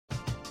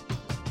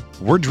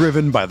We're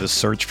driven by the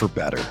search for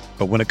better.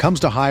 But when it comes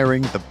to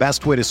hiring, the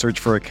best way to search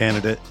for a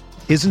candidate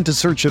isn't to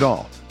search at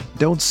all.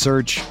 Don't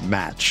search,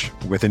 match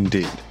with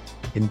Indeed.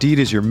 Indeed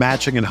is your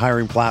matching and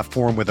hiring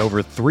platform with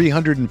over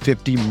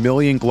 350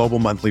 million global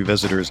monthly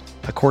visitors,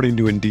 according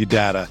to Indeed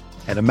data,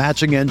 and a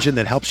matching engine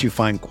that helps you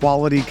find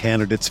quality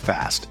candidates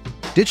fast.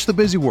 Ditch the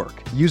busy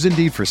work. Use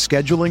Indeed for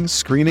scheduling,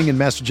 screening, and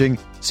messaging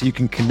so you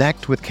can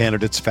connect with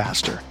candidates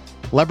faster.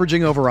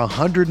 Leveraging over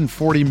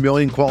 140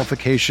 million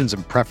qualifications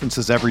and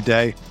preferences every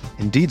day,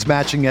 Indeed's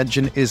matching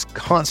engine is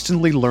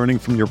constantly learning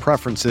from your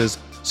preferences,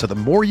 so the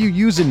more you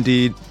use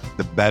Indeed,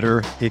 the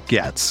better it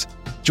gets.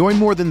 Join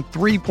more than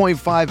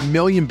 3.5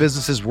 million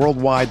businesses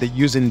worldwide that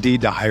use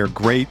Indeed to hire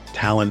great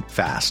talent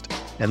fast.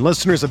 And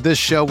listeners of this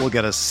show will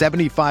get a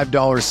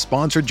 $75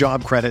 sponsored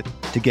job credit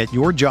to get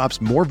your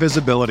jobs more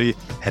visibility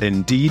at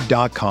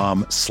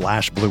Indeed.com/Blue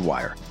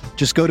Wire.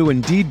 Just go to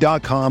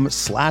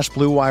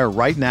Indeed.com/Blue Wire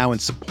right now and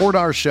support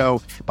our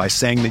show by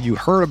saying that you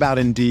heard about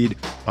Indeed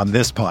on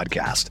this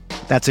podcast.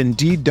 That's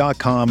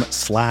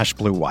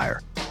Indeed.com/Blue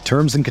Wire.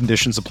 Terms and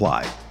conditions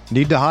apply.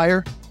 Need to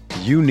hire?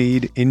 You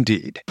need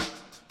Indeed.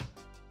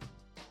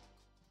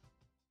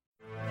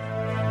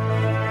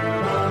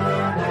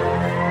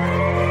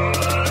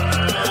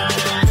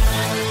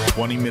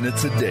 20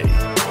 minutes a day,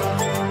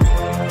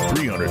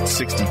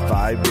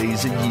 365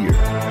 days a year.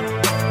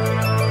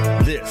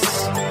 This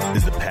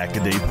is the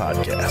Pack-A-Day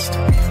Podcast.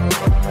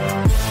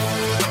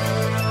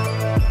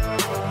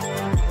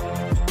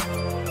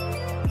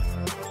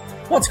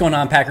 What's going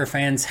on, Packer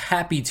fans?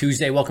 Happy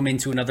Tuesday. Welcome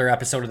into another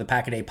episode of the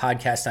Pack-A-Day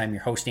Podcast. I'm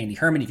your host, Andy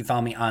Herman. You can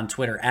follow me on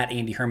Twitter at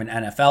Andy Herman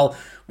NFL.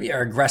 We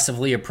are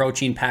aggressively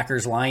approaching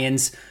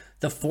Packers-Lions,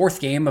 the fourth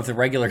game of the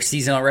regular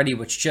season already,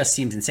 which just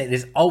seems insane. It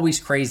is always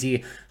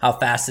crazy how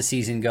fast the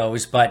season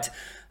goes, but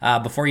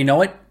before you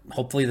know it,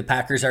 hopefully the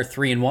Packers are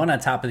 3-1 on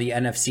top of the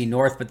NFC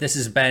North, but this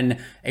has been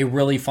a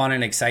really fun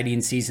and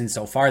exciting season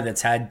so far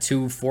that's had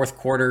two fourth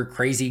quarter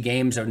crazy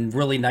games, a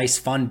really nice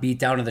fun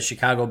beatdown of the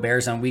Chicago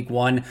Bears on week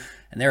 1,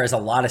 and there is a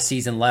lot of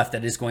season left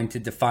that is going to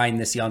define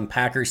this young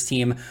Packers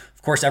team.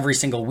 Of course, every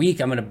single week,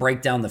 I'm going to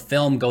break down the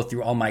film, go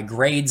through all my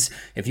grades.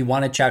 If you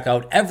want to check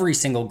out every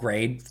single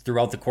grade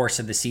throughout the course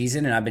of the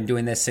season, and I've been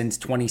doing this since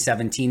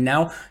 2017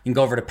 now, you can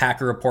go over to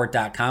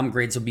PackerReport.com.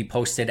 Grades will be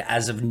posted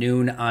as of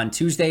noon on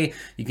Tuesday.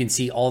 You can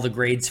see all the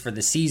grades for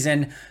the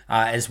season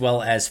as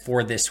well as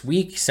for this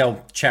week,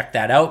 so check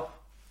that out.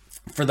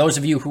 For those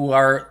of you who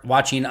are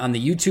watching on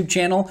the YouTube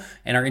channel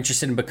and are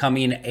interested in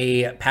becoming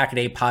a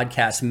Pack-A-Day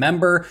Podcast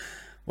member,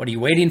 what are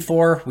you waiting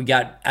for? We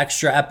got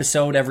extra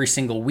episode every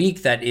single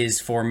week that is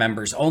for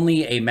members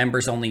only, a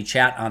members only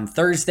chat on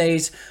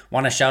Thursdays.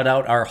 Want to shout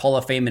out our Hall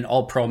of Fame and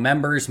All-Pro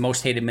members,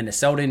 Most Hated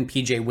Minnesotan,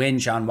 PJ Wynn,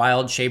 John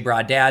Wild, Shea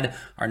Bradad,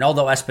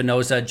 Arnaldo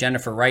Espinoza,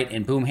 Jennifer Wright,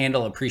 and Boom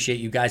Handle. Appreciate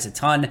you guys a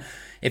ton.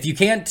 If you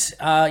can't,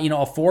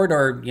 afford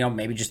or,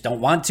 maybe just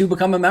don't want to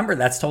become a member,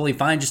 that's totally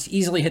fine. Just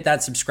easily hit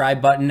that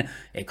subscribe button.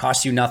 It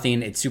costs you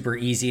nothing. It's super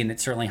easy and it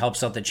certainly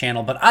helps out the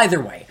channel. But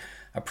either way,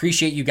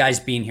 appreciate you guys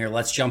being here.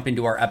 Let's jump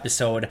into our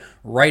episode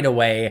right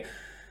away.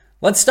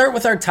 Let's start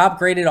with our top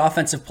graded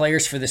offensive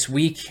players for this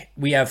week.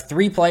 We have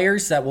 3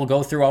 players that we'll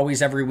go through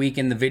always every week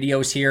in the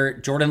videos here.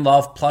 Jordan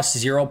Love plus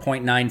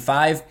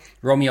 0.95,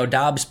 Romeo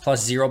Doubs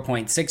plus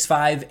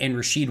 0.65, and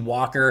Rasheed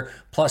Walker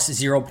plus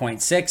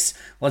 0.6.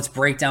 Let's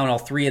break down all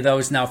 3 of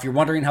those. Now, if you're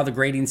wondering how the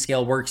grading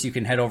scale works, you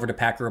can head over to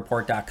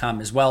PackerReport.com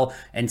as well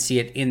and see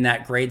it in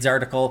that grades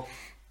article.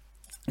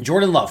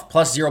 Jordan Love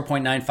plus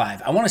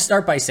 0.95. I want to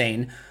start by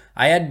saying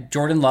I had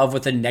Jordan Love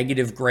with a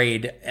negative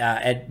grade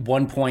at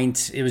one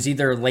point. It was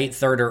either late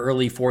third or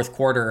early fourth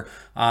quarter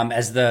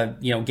as the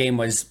game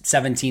was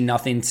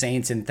 17-0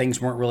 Saints and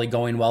things weren't really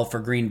going well for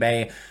Green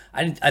Bay.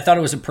 I thought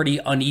it was a pretty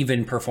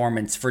uneven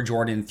performance for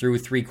Jordan through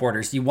 3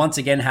 quarters. He once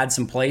again had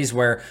some plays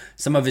where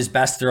some of his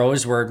best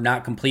throws were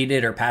not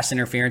completed or pass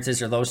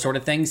interferences or those sort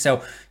of things.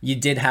 So you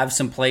did have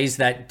some plays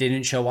that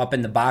didn't show up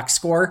in the box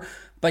score.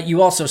 But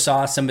you also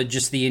saw some of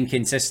just the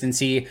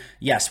inconsistency.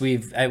 Yes,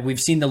 we've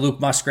seen the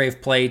Luke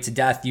Musgrave play to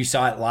death. You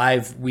saw it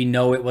live. We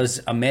know it was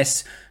a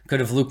miss.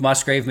 Could have Luke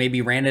Musgrave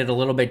maybe ran it a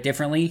little bit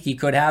differently? He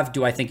could have.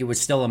 Do I think it was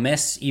still a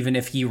miss, even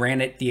if he ran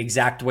it the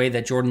exact way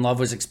that Jordan Love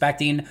was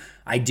expecting?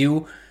 I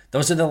do.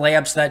 Those are the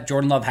layups that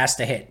Jordan Love has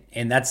to hit.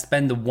 And that's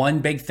been the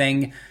one big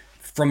thing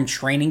from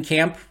training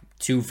camp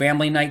to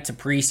family night to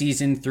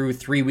preseason through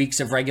 3 weeks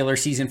of regular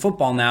season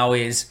football now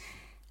is,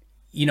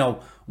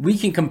 we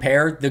can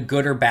compare the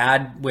good or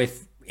bad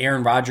with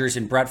Aaron Rodgers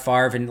and Brett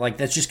Favre, and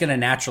that's just going to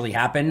naturally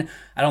happen.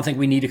 I don't think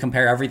we need to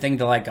compare everything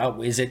to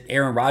is it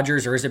Aaron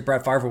Rodgers or is it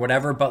Brett Favre or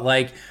whatever,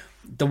 but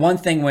the one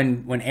thing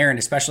when Aaron,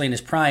 especially in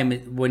his prime,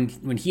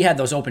 when he had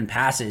those open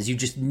passes, you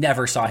just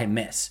never saw him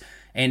miss.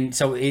 And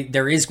so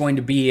there is going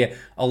to be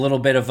a little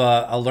bit of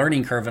a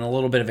learning curve and a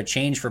little bit of a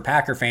change for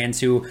Packer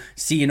fans who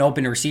see an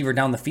open receiver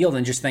down the field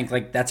and just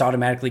think that's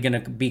automatically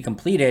going to be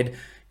completed.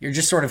 You're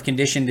just sort of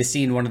conditioned to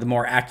seeing one of the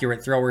more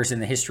accurate throwers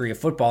in the history of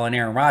football, and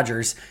Aaron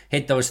Rodgers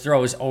hit those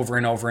throws over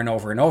and over and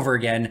over and over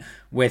again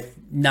with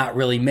not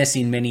really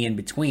missing many in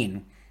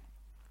between.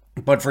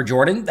 But for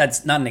Jordan,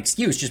 that's not an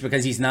excuse. Just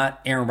because he's not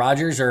Aaron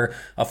Rodgers or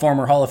a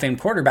former Hall of Fame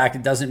quarterback,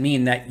 it doesn't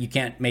mean that you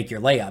can't make your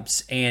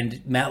layups.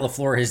 And Matt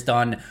LaFleur has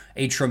done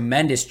a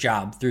tremendous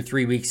job through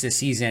 3 weeks this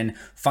season,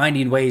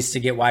 finding ways to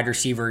get wide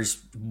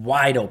receivers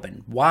wide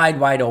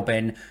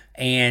open.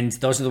 And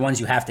those are the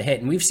ones you have to hit.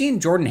 And we've seen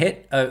Jordan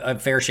hit a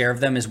fair share of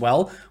them as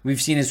well.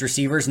 We've seen his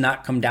receivers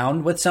not come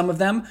down with some of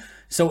them.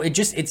 So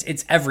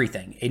it's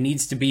everything. It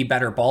needs to be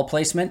better ball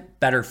placement,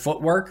 better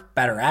footwork,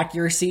 better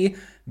accuracy,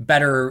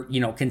 better,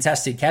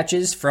 contested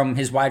catches from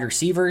his wide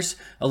receivers,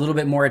 a little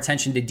bit more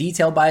attention to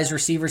detail by his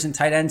receivers and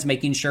tight ends,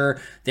 making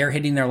sure they're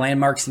hitting their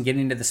landmarks and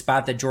getting to the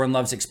spot that Jordan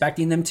Love's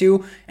expecting them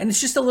to. And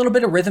it's just a little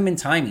bit of rhythm and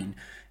timing.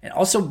 And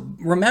also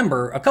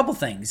remember a couple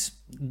things.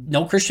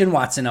 No Christian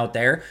Watson out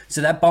there,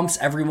 so that bumps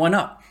everyone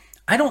up.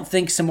 I don't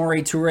think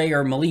Samori Toure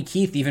or Malik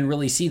Heath even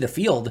really see the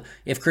field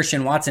if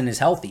Christian Watson is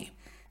healthy.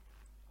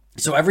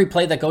 So every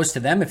play that goes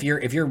to them, if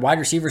your wide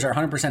receivers are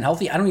 100%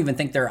 healthy, I don't even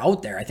think they're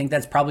out there. I think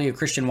that's probably a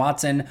Christian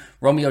Watson,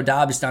 Romeo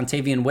Doubs,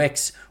 Dontavian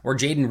Wicks, or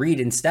Jaden Reed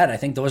instead. I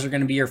think those are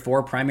going to be your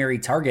 4 primary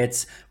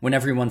targets when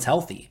everyone's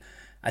healthy.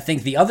 I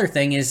think the other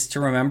thing is to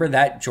remember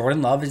that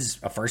Jordan Love is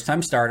a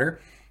first-time starter.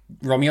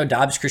 Romeo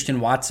Doubs, Christian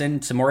Watson,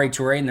 Samori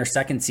Toure in their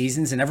second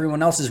seasons, and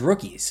everyone else is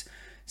rookies.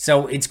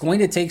 So it's going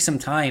to take some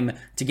time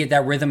to get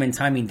that rhythm and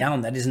timing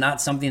down. That is not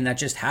something that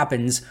just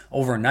happens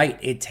overnight.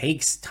 It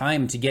takes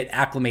time to get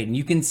acclimated. And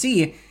you can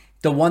see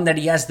the one that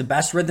he has the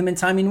best rhythm and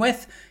timing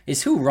with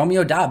is who?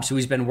 Romeo Doubs, who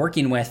he's been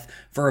working with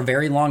for a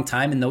very long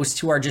time. And those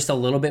two are just a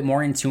little bit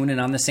more in tune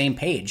and on the same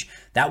page.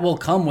 That will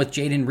come with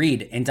Jaden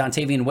Reed and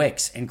Dontavian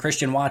Wicks and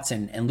Christian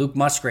Watson and Luke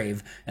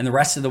Musgrave and the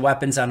rest of the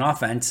weapons on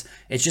offense.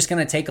 It's just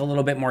going to take a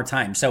little bit more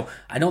time. So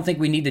I don't think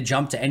we need to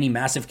jump to any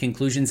massive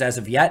conclusions as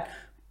of yet.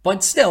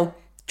 But still,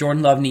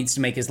 Jordan Love needs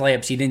to make his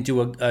layups. He didn't do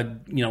a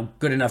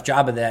good enough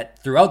job of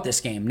that throughout this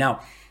game.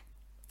 Now,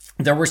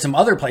 there were some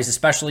other plays,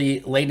 especially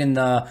late in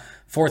the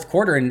fourth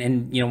quarter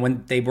and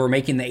when they were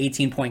making the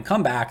 18-point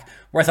comeback,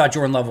 where I thought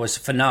Jordan Love was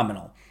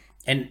phenomenal.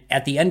 And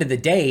at the end of the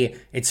day,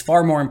 it's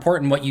far more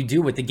important what you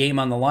do with the game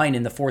on the line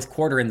in the fourth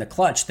quarter in the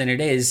clutch than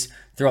it is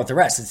throughout the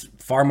rest. It's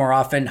far more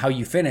often how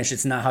you finish.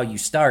 It's not how you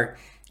start.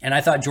 And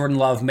I thought Jordan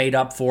Love made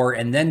up for,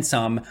 and then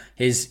some,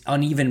 his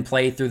uneven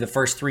play through the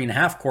first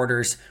 3.5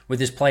 quarters with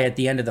his play at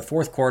the end of the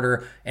fourth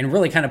quarter and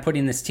really kind of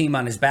putting this team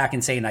on his back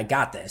and saying, I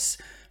got this.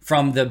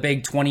 From the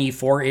big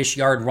 24-ish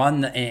yard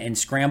run and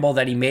scramble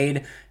that he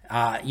made,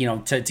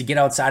 to get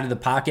outside of the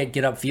pocket,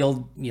 get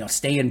upfield,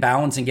 stay in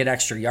bounds and get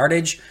extra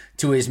yardage,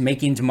 to his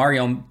making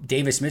Demario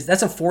Davis miss.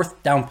 That's a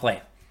fourth down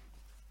play.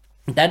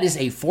 That is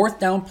a fourth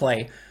down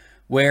play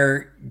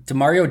where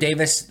Demario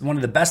Davis, one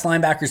of the best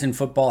linebackers in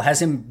football, has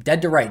him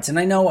dead to rights. And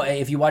I know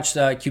if you watch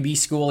the QB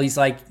school, he's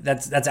like,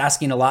 that's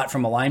asking a lot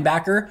from a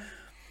linebacker.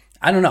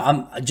 I don't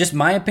know. Just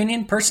my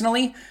opinion,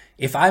 personally,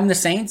 if I'm the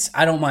Saints,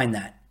 I don't mind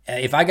that.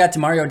 If I got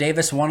Demario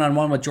Davis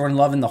one-on-one with Jordan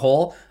Love in the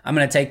hole, I'm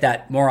going to take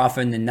that more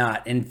often than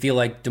not and feel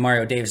like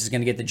Demario Davis is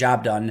going to get the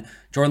job done.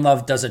 Jordan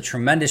Love does a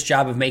tremendous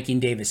job of making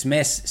Davis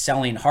miss,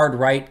 selling hard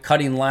right,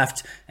 cutting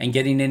left, and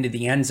getting into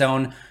the end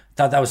zone.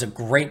 Thought that was a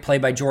great play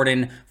by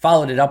Jordan.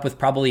 Followed it up with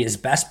probably his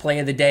best play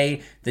of the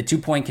day, the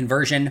 2-point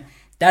conversion.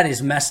 That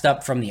is messed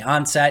up from the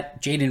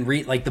onset. Jaden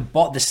Reed, like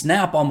the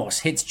snap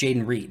almost hits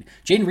Jaden Reed.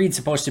 Jaden Reed's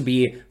supposed to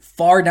be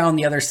far down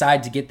the other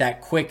side to get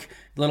that quick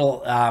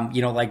little,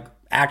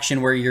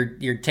 action where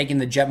you're taking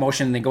the jet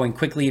motion and then going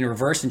quickly in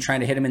reverse and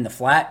trying to hit him in the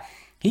flat.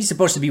 He's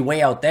supposed to be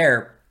way out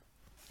there.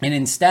 And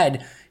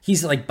instead,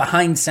 he's like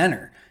behind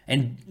center.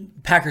 And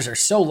Packers are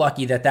so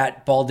lucky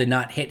that ball did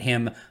not hit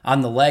him on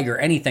the leg or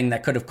anything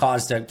that could have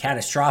caused a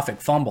catastrophic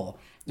fumble.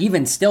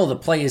 Even still, the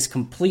play is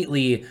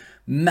completely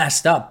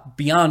messed up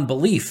beyond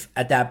belief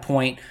at that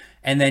point.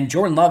 And then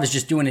Jordan Love is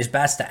just doing his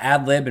best to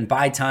ad-lib and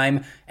buy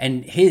time.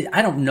 And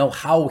I don't know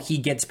how he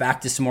gets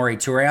back to Samori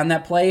Toure on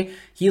that play.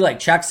 He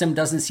checks him,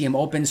 doesn't see him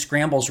open,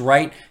 scrambles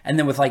right. And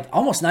then with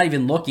almost not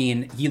even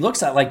looking, he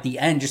looks at the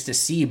end just to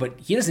see, but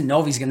he doesn't know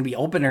if he's going to be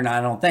open or not,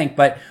 I don't think.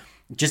 But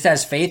just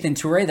has faith in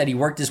Toure that he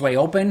worked his way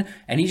open,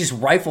 and he just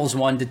rifles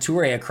one to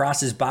Toure across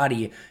his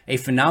body. A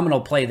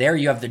phenomenal play there.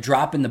 You have the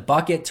drop in the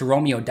bucket to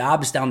Romeo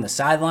Doubs down the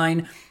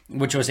sideline,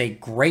 which was a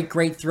great,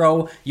 great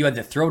throw. You had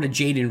the throw to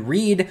Jaden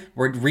Reed,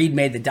 where Reed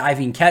made the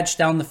diving catch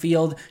down the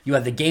field. You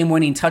had the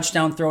game-winning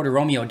touchdown throw to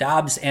Romeo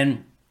Doubs,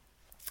 and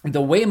the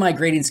way my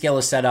grading scale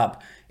is set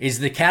up is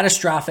the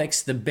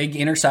catastrophics, the big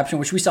interception,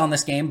 which we saw in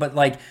this game, but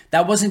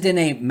that wasn't in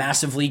a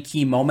massively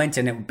key moment,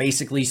 and it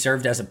basically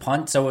served as a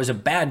punt. So it was a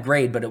bad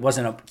grade, but it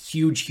wasn't a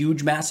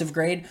huge, massive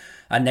grade,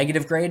 a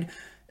negative grade.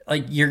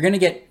 You're going to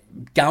get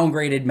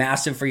downgraded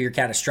massive for your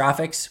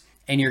catastrophics,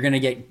 and you're going to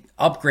get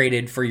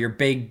upgraded for your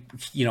big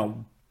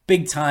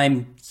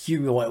time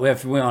hero,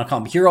 if we want to call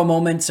them hero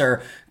moments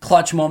or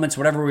clutch moments,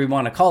 whatever we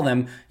want to call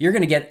them. You're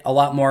going to get a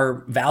lot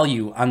more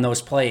value on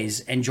those plays.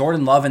 And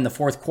Jordan Love in the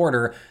fourth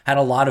quarter had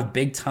a lot of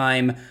big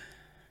time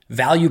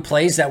value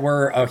plays that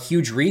were a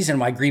huge reason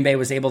why Green Bay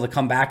was able to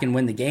come back and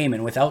win the game.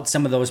 And without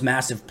some of those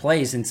massive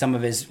plays and some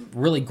of his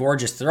really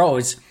gorgeous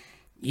throws,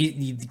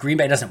 Green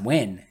Bay doesn't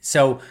win.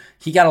 So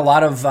he got a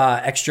lot of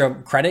extra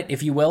credit,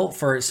 if you will,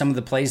 for some of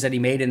the plays that he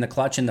made in the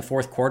clutch in the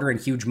fourth quarter in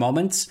huge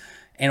moments.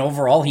 And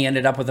overall, he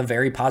ended up with a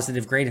very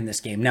positive grade in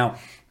this game. Now,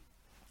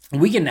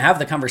 we can have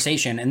the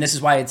conversation, and this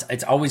is why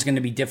it's always going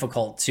to be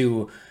difficult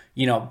to,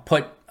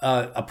 put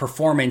a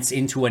performance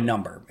into a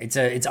number.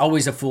 It's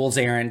always a fool's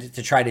errand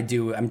to try to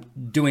do. I'm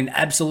doing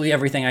absolutely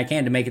everything I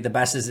can to make it the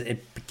best as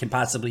it can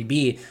possibly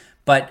be,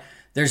 but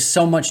there's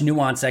so much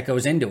nuance that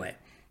goes into it.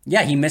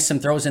 Yeah, he missed some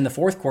throws in the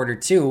fourth quarter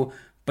too,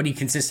 but he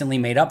consistently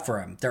made up for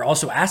him. They're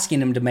also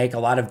asking him to make a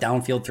lot of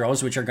downfield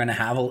throws, which are going to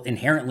have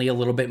inherently a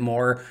little bit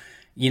more,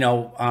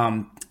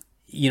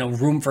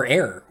 room for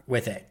error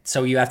with it.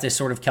 So you have to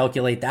sort of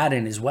calculate that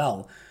in as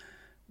well.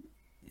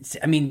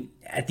 I mean,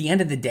 at the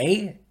end of the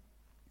day,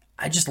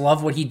 I just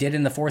love what he did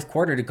in the fourth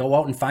quarter to go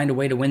out and find a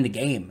way to win the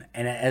game.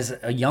 And as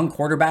a young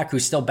quarterback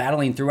who's still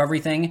battling through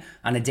everything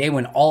on a day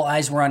when all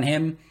eyes were on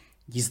him,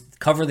 he's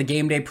covered the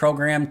game day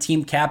program,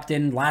 team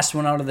captain, last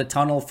one out of the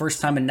tunnel,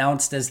 first time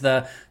announced as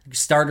the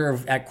starter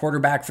at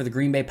quarterback for the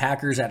Green Bay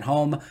Packers at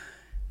home.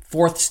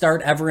 Fourth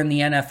start ever in the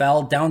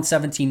NFL, down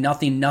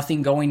 17-0,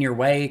 nothing going your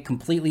way,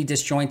 completely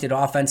disjointed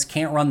offense,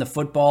 can't run the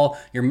football.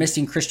 You're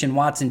missing Christian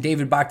Watson,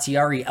 David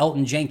Bakhtiari,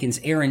 Elton Jenkins,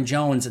 Aaron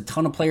Jones, a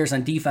ton of players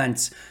on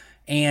defense,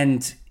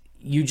 and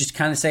you just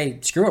kind of say,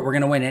 screw it, we're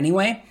going to win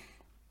anyway.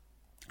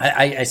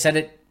 I said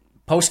it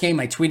post-game,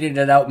 I tweeted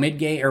it out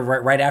mid-game, or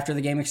right after the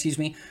game,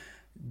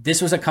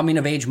 This was a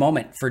coming-of-age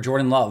moment for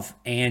Jordan Love,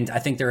 and I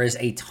think there is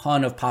a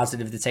ton of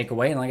positive to take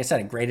away. And like I said,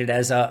 it graded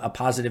as a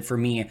positive for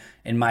me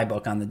in my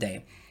book on the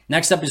day.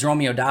 Next up is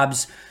Romeo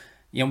Doubs.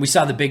 We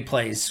saw the big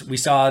plays. We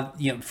saw,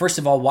 first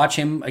of all, watch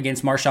him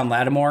against Marshawn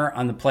Lattimore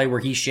on the play where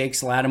he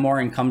shakes Lattimore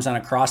and comes on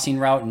a crossing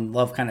route, and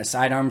Love kind of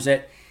sidearms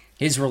it.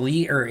 His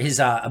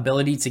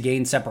ability to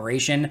gain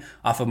separation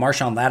off of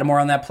Marshawn Lattimore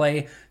on that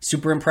play,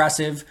 super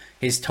impressive.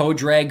 His toe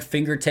drag,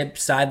 fingertip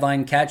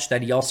sideline catch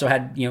that he also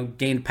had,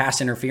 gained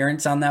pass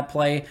interference on that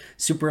play,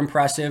 super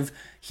impressive.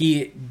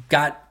 He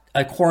got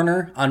a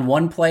corner on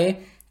one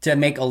play to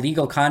make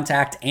illegal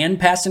contact and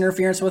pass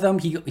interference with him.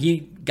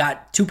 He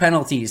got 2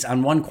 penalties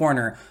on one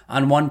corner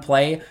on one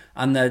play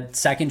on the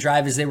second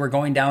drive as they were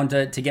going down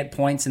to get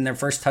points in their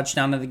first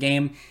touchdown of the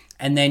game.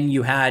 And then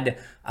you had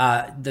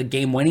the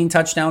game-winning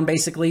touchdown,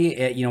 basically,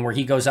 where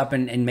he goes up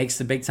and makes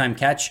the big-time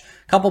catch. A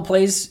couple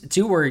plays,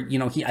 too, where,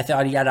 I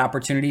thought he had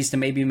opportunities to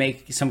maybe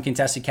make some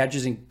contested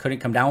catches and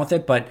couldn't come down with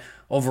it. But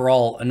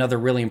overall, another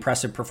really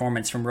impressive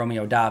performance from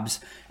Romeo Doubs.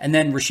 And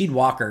then Rasheed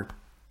Walker,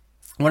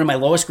 one of my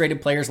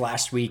lowest-graded players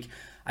last week.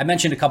 I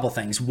mentioned a couple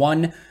things.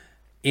 One,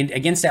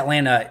 against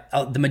Atlanta,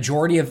 the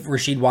majority of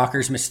Rasheed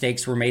Walker's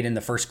mistakes were made in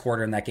the first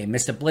quarter in that game.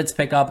 Missed a blitz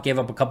pickup, gave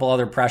up a couple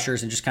other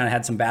pressures, and just kind of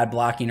had some bad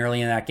blocking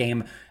early in that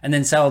game, and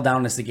then settled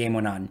down as the game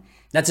went on.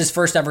 That's his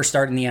first ever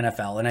start in the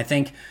NFL, and I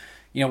think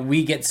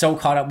we get so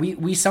caught up.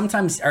 We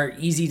sometimes are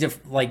easy to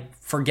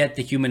forget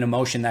the human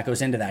emotion that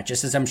goes into that.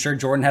 Just as I'm sure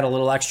Jordan had a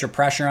little extra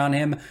pressure on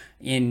him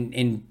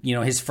in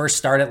his first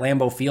start at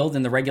Lambeau Field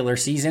in the regular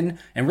season,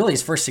 and really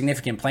his first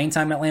significant playing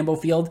time at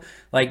Lambeau Field.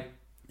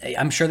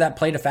 I'm sure that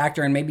played a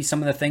factor in maybe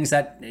some of the things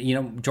that,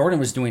 Jordan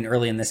was doing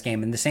early in this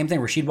game. And the same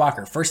thing, Rasheed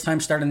Walker, first time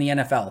start in the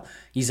NFL.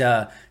 He's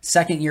a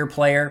second-year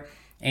player,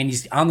 and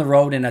he's on the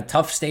road in a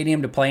tough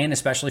stadium to play in,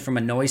 especially from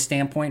a noise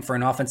standpoint for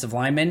an offensive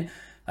lineman.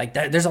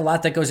 There's a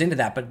lot that goes into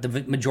that. But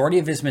the majority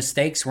of his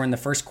mistakes were in the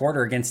first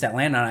quarter against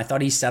Atlanta, and I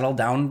thought he settled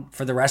down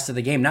for the rest of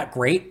the game. Not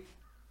great,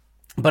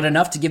 but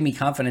enough to give me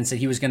confidence that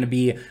he was going to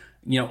be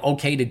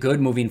okay to good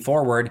moving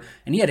forward.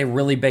 And he had a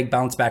really big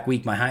bounce back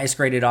week. My highest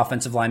graded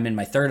offensive lineman,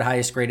 my third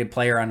highest graded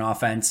player on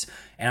offense.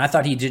 And I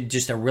thought he did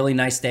just a really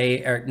nice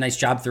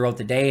job throughout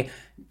the day.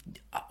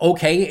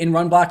 Okay in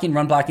run blocking.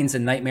 Run blocking's a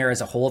nightmare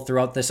as a whole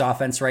throughout this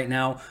offense right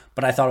now.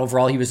 But I thought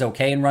overall he was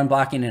okay in run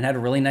blocking and had a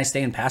really nice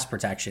day in pass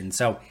protection.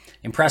 So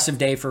impressive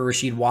day for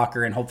Rasheed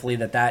Walker, and hopefully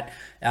that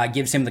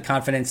gives him the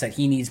confidence that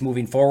he needs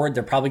moving forward.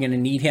 They're probably going to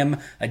need him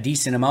a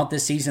decent amount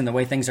this season, the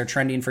way things are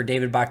trending for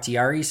David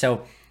Bakhtiari.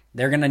 So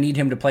they're going to need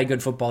him to play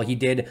good football. He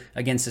did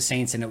against the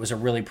Saints, and it was a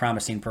really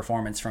promising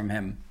performance from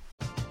him.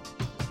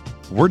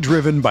 We're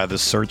driven by the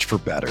search for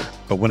better.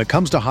 But when it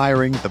comes to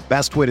hiring, the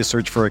best way to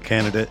search for a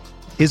candidate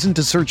isn't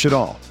to search at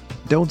all.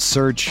 Don't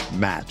search,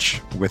 match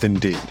with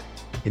Indeed.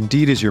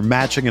 Indeed is your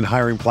matching and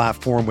hiring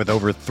platform with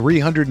over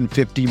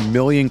 350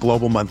 million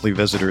global monthly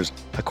visitors,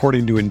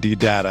 according to Indeed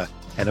data,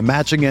 and a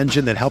matching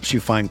engine that helps you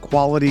find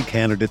quality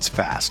candidates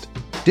fast.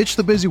 Ditch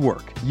the busy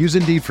work. Use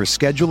Indeed for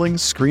scheduling,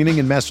 screening,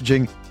 and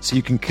messaging so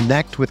you can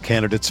connect with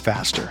candidates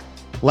faster.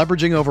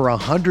 Leveraging over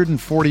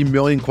 140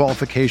 million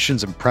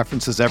qualifications and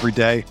preferences every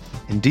day,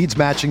 Indeed's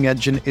matching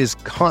engine is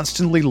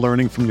constantly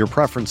learning from your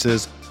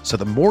preferences, so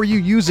the more you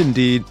use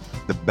Indeed,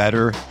 the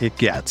better it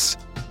gets.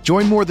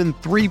 Join more than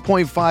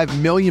 3.5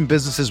 million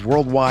businesses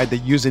worldwide that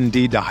use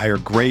Indeed to hire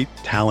great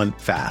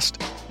talent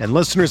fast. And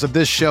listeners of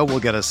this show will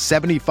get a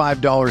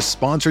 $75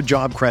 sponsored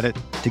job credit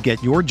to get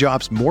your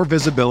jobs more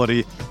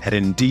visibility at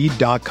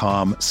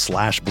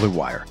Indeed.com/Blue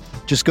Wire.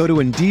 Just go to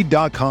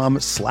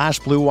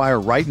Indeed.com/Blue Wire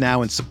right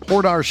now and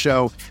support our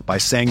show by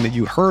saying that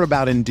you heard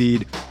about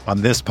Indeed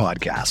on this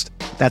podcast.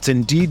 That's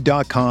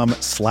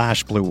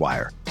Indeed.com/Blue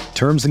Wire.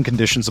 Terms and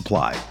conditions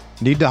apply.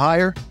 Need to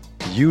hire?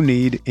 You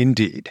need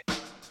Indeed.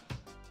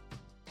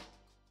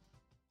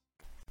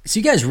 So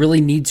you guys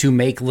really need to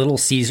make Little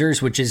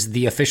Caesars, which is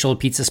the official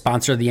pizza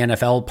sponsor of the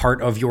NFL,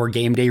 part of your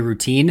game day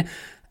routine.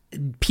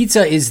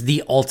 Pizza is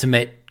the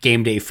ultimate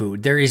game day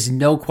food. There is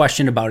no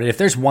question about it. If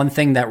there's one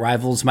thing that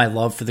rivals my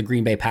love for the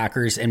Green Bay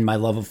Packers and my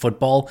love of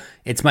football,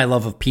 it's my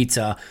love of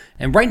pizza.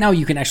 And right now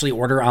you can actually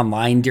order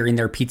online during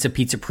their Pizza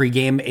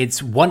pregame.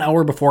 It's 1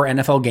 hour before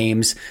NFL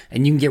games,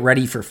 and you can get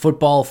ready for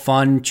football,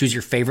 fun, choose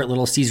your favorite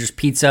Little Caesars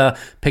pizza,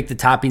 pick the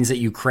toppings that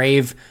you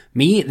crave.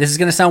 Me, this is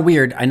going to sound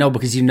weird, I know,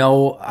 because you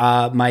know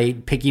my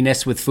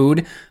pickiness with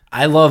food.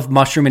 I love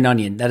mushroom and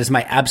onion. That is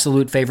my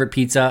absolute favorite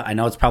pizza. I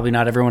know it's probably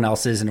not everyone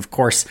else's. And of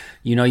course,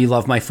 you know you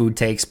love my food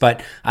takes,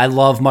 but I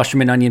love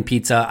mushroom and onion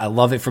pizza. I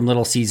love it from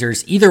Little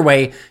Caesars. Either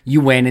way, you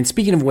win. And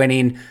speaking of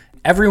winning,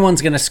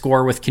 everyone's going to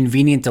score with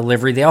convenient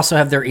delivery. They also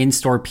have their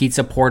in-store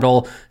pizza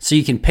portal, so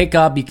you can pick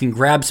up, you can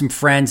grab some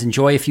friends,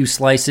 enjoy a few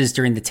slices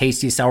during the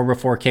tastiest hour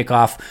before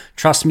kickoff.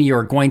 Trust me,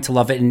 you're going to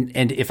love it.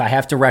 And if I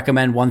have to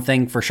recommend one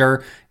thing for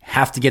sure,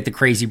 have to get the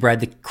Crazy Bread.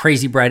 The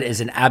Crazy Bread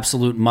is an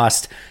absolute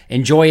must.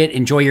 Enjoy it,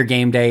 enjoy your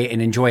game day,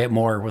 and enjoy it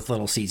more with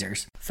Little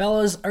Caesars.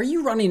 Fellas, are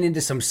you running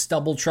into some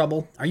stubble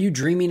trouble? Are you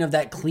dreaming of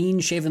that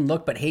clean-shaven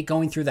look but hate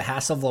going through the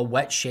hassle of a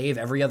wet shave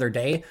every other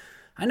day?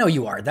 I know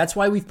you are. That's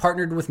why we've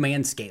partnered with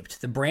Manscaped.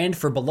 The brand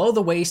for below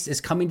the waist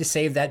is coming to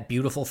save that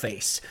beautiful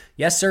face.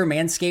 Yes, sir,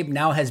 Manscaped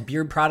now has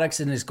beard products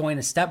and is going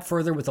a step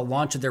further with the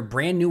launch of their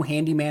brand new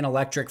Handyman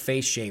electric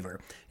face shaver.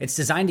 It's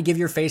designed to give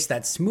your face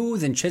that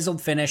smooth and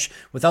chiseled finish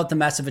without the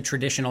mess of a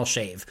traditional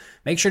shave.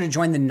 Make sure to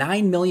join the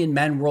 9 million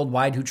men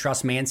worldwide who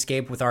trust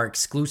Manscaped with our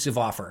exclusive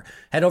offer.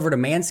 Head over to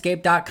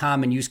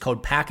manscaped.com and use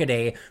code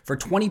PACKADAY for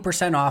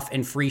 20% off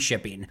and free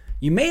shipping.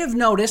 You may have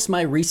noticed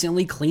my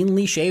recently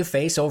cleanly shaved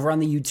face over on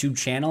the YouTube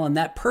channel, and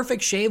that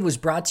perfect shave was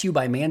brought to you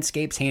by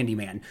Manscaped's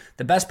Handyman.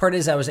 The best part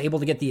is I was able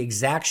to get the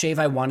exact shave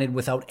I wanted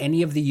without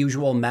any of the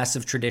usual mess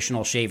of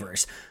traditional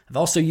shavers. I've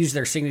also used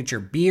their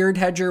signature beard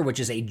hedger, which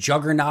is a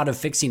juggernaut of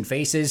fixing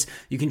faces.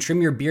 You can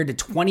trim your beard to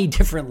 20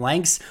 different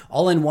lengths,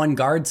 all in one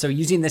guard, so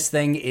using this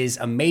thing is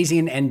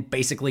amazing, and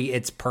basically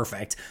it's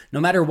perfect.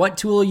 No matter what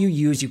tool you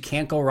use, you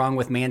can't go wrong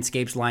with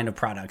Manscaped's line of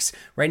products.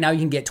 Right now you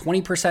can get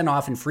 20%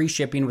 off and free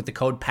shipping with the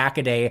code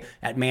PACKADAY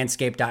at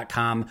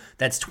manscaped.com.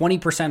 That's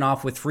 20%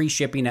 off with free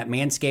shipping at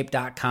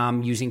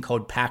manscaped.com using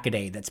code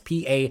PACKADAY. That's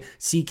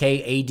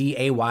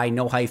PACKADAY,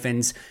 no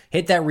hyphens.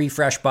 Hit that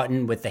refresh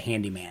button with the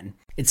Handyman.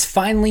 It's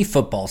finally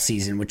football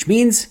season, which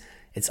means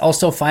it's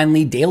also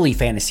finally daily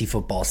fantasy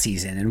football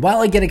season. And while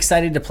I get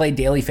excited to play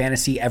daily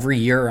fantasy every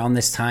year around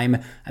this time,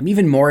 I'm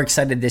even more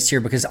excited this year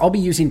because I'll be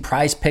using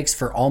Prize Picks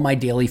for all my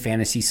daily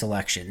fantasy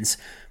selections.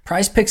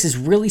 Prize Picks is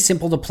really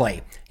simple to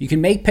play. You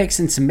can make picks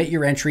and submit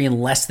your entry in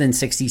less than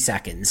 60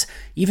 seconds.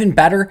 Even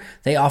better,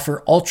 they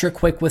offer ultra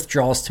quick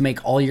withdrawals to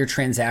make all your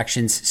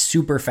transactions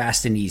super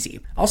fast and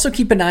easy. Also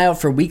keep an eye out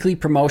for weekly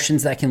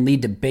promotions that can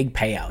lead to big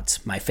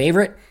payouts. My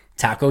favorite?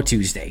 Taco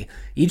Tuesday.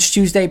 Each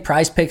Tuesday,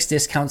 Prize Picks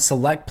discounts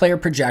select player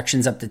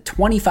projections up to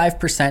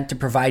 25% to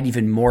provide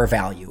even more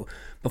value.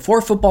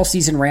 Before football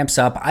season ramps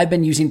up, I've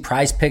been using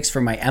Prize Picks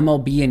for my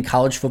MLB and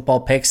college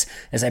football picks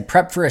as I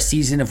prep for a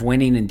season of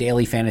winning in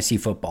daily fantasy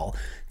football.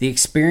 The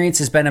experience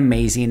has been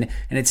amazing,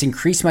 and it's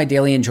increased my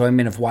daily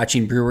enjoyment of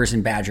watching Brewers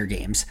and Badger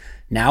games.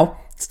 Now,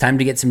 it's time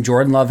to get some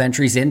Jordan Love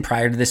entries in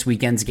prior to this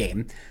weekend's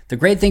game. The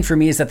great thing for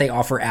me is that they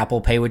offer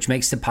Apple Pay, which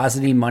makes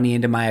depositing money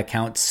into my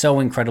account so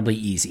incredibly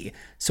easy.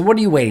 So what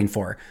are you waiting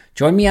for?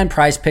 Join me on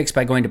Prize Picks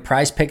by going to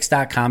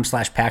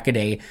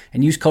prizepicks.com/packaday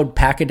and use code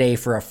PACKADAY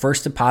for a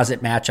first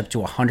deposit match up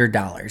to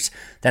 $100.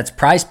 That's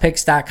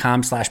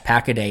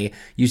prizepicks.com/packaday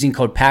using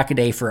code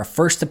PACKADAY for a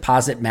first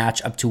deposit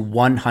match up to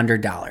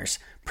 $100.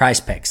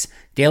 Prize Picks,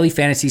 daily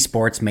fantasy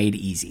sports made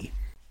easy.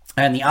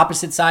 And on the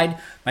opposite side,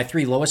 my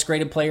three lowest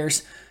graded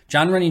players,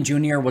 John Runyan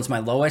Jr. was my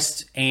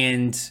lowest,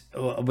 and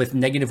with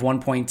negative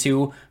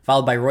 1.2,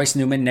 followed by Royce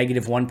Newman,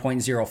 negative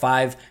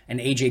 1.05,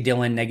 and A.J.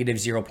 Dillon, negative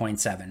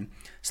 0.7.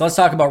 So let's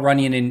talk about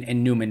Runyan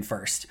and Newman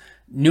first.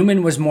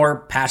 Newman was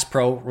more pass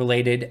pro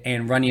related,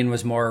 and Runyan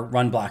was more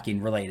run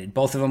blocking related.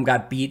 Both of them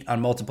got beat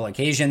on multiple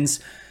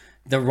occasions.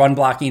 The run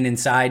blocking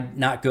inside,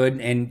 not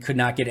good, and could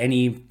not get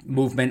any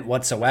movement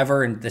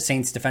whatsoever. And the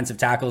Saints defensive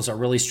tackles are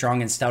really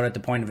strong and stout at the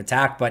point of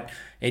attack, but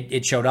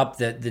it showed up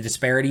the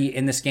disparity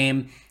in this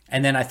game.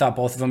 And then I thought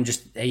both of them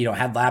just,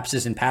 had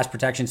lapses in pass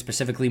protection,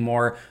 specifically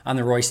more on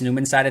the Royce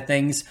Newman side of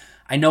things.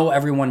 I know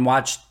everyone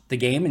watched the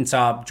game and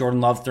saw Jordan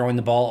Love throwing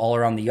the ball all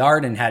around the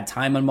yard and had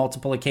time on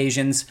multiple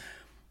occasions.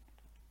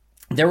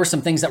 There were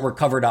some things that were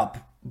covered up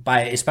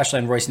by, especially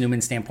on Royce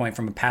Newman's standpoint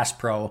from a pass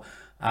pro,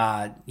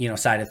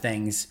 side of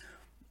things.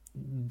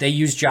 They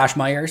used Josh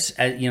Myers,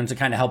 to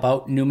kind of help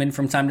out Newman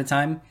from time to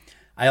time.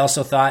 I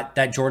also thought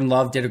that Jordan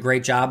Love did a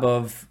great job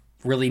of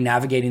really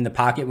navigating the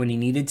pocket when he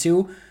needed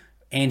to.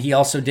 And he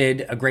also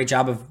did a great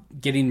job of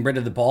getting rid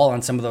of the ball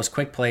on some of those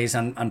quick plays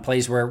on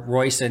plays where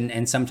Royce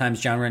and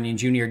sometimes Jon Runyan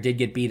Jr. did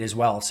get beat as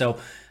well. So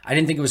I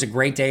didn't think it was a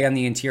great day on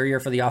the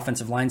interior for the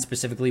offensive line,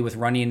 specifically with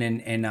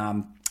Runyan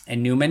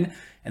and Newman.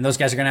 And those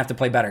guys are going to have to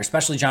play better,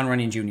 especially Jon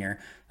Runyan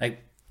Jr.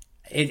 Like,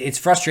 it's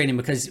frustrating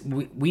because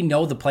we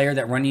know the player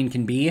that Runyan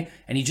can be,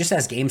 and he just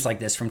has games like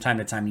this from time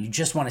to time. You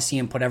just want to see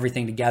him put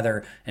everything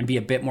together and be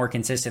a bit more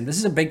consistent. This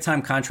is a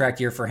big-time contract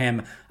year for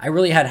him. I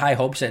really had high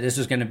hopes that this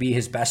was going to be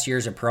his best year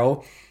as a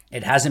pro.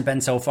 It hasn't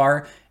been so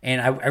far, and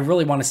I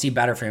really want to see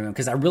better from him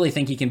because I really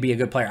think he can be a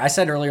good player. I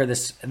said earlier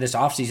this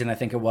offseason, I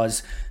think it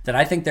was, that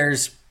I think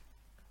there's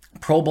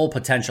Pro Bowl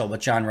potential with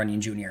Jon Runyan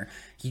Jr.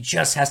 He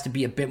just has to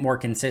be a bit more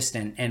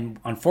consistent, and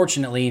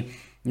unfortunately,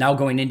 now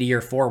going into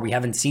year 4, we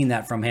haven't seen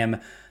that from him.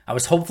 I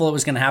was hopeful it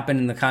was going to happen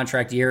in the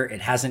contract year.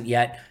 It hasn't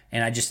yet.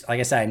 And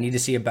like I said, I need to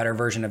see a better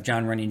version of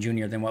Jon Runyan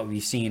Jr. than what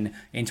we've seen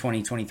in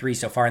 2023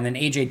 so far. And then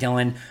A.J.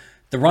 Dillon,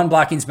 the run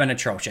blocking's been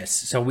atrocious.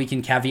 So we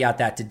can caveat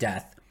that to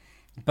death.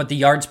 But the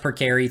yards per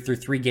carry through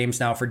 3 games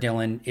now for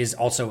Dillon is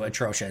also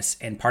atrocious.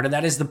 And part of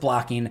that is the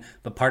blocking,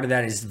 but part of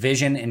that is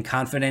vision and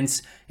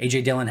confidence.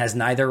 A.J. Dillon has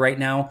neither right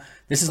now.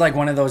 This is like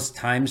one of those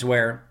times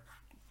where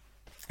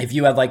if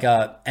you have like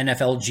a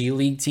NFL G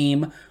League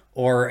team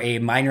or a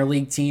minor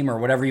league team or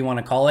whatever you want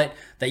to call it,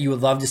 that you would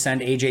love to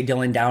send A.J.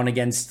 Dillon down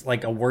against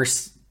like a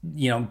worse,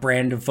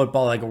 brand of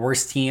football, like a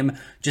worse team,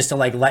 just to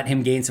like let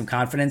him gain some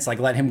confidence, like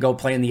let him go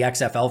play in the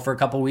XFL for a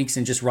couple weeks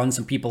and just run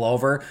some people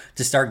over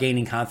to start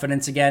gaining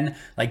confidence again,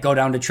 like go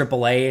down to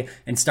AAA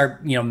and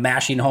start,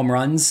 mashing home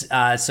runs.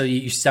 So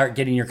you start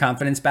getting your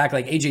confidence back.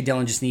 Like A.J.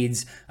 Dillon just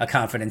needs a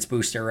confidence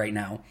booster right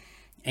now.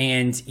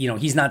 And,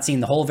 he's not seeing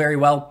the hole very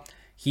well.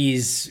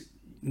 He's,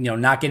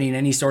 not getting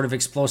any sort of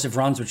explosive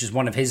runs, which is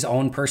one of his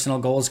own personal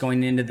goals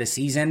going into the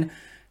season.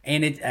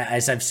 And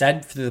as I've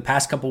said for the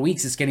past couple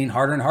weeks, it's getting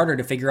harder and harder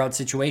to figure out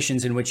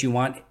situations in which you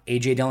want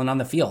A.J. Dillon on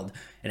the field.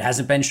 It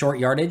hasn't been short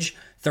yardage.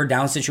 Third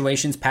down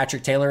situations,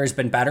 Patrick Taylor has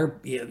been better.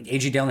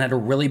 A.J. Dillon had a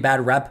really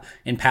bad rep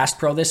in pass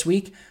pro this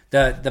week.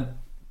 The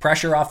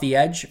pressure off the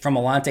edge from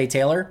Alontae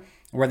Taylor,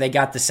 where they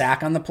got the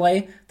sack on the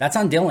play, that's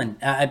on Dillon.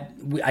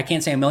 I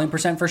can't say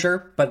 1,000,000% for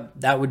sure,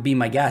 but that would be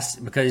my guess,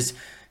 because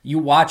you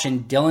watch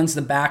and Dillon's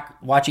the back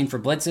watching for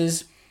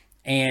blitzes,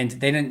 and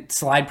they didn't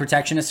slide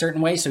protection a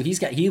certain way. So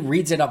he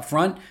reads it up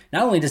front.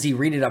 Not only does he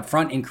read it up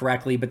front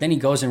incorrectly, but then he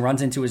goes and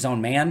runs into his own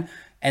man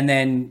and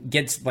then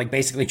gets like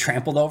basically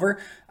trampled over.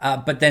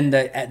 But then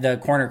the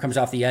corner comes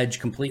off the edge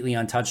completely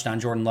untouched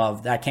on Jordan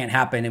Love. That can't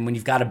happen. And when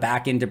you've got a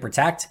back in to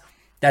protect,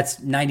 that's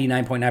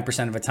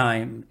 99.9% of the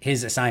time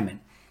his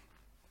assignment.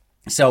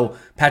 So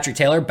Patrick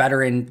Taylor,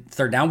 better in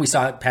third down. We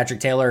saw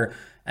Patrick Taylor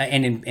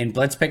and in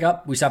blitz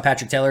pickup, we saw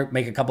Patrick Taylor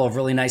make a couple of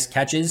really nice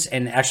catches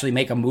and actually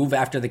make a move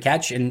after the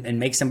catch and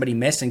make somebody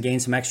miss and gain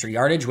some extra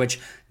yardage, which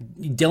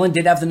Dillon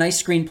did have the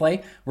nice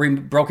screenplay where he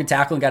broke a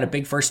tackle and got a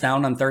big first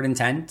down on 3rd and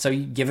 10. So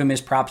you give him his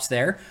props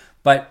there.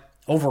 But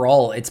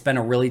overall, it's been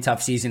a really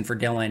tough season for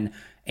Dillon.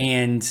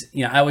 And,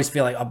 I always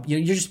feel like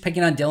you're just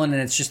picking on Dillon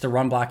and it's just the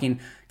run blocking.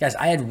 Guys,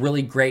 I had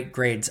really great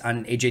grades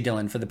on A.J.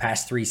 Dillon for the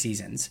past 3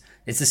 seasons.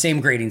 It's the same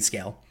grading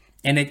scale.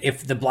 And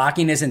if the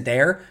blocking isn't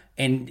there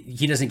and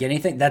he doesn't get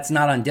anything, that's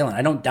not on Dillon.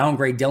 I don't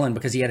downgrade Dillon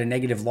because he had a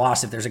negative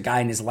loss if there's a guy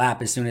in his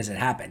lap as soon as it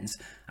happens.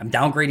 I'm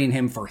downgrading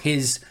him for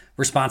his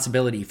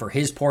responsibility, for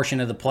his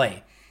portion of the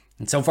play.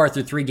 And so far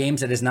through 3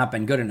 games, it has not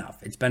been good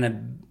enough. It's been a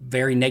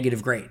very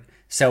negative grade.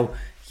 So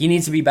he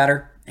needs to be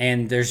better,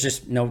 and there's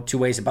just no 2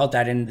 ways about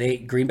that.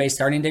 And Green Bay's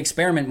starting to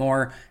experiment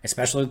more,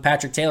 especially with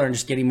Patrick Taylor, and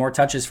just getting more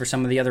touches for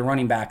some of the other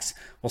running backs.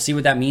 We'll see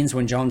what that means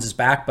when Jones is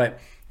back, but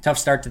tough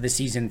start to the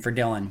season for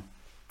Dillon.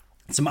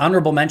 Some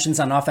honorable mentions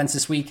on offense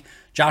this week.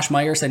 Josh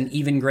Myers had an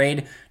even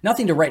grade.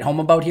 Nothing to write home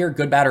about here,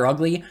 good, bad, or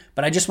ugly.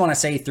 But I just want to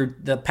say through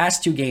the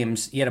past 2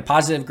 games, he had a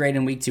positive grade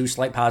in week 2,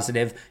 slight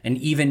positive, an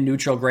even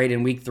neutral grade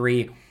in week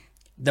 3.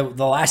 The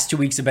last 2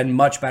 weeks have been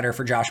much better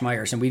for Josh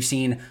Myers, and we've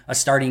seen a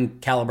starting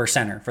caliber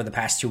center for the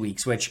past 2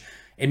 weeks, which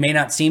it may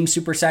not seem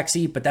super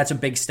sexy, but that's a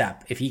big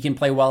step. If he can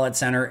play well at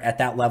center at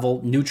that level,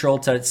 neutral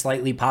to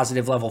slightly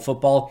positive level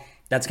football,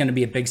 that's going to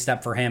be a big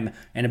step for him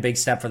and a big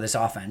step for this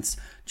offense.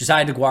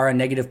 Josiah DeGuara,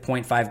 negative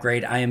 0.5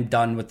 grade. I am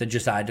done with the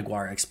Josiah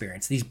DeGuara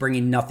experience. He's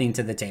bringing nothing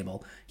to the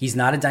table. He's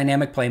not a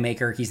dynamic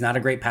playmaker. He's not a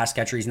great pass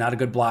catcher. He's not a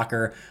good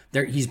blocker.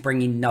 He's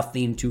bringing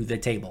nothing to the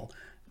table.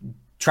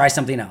 Try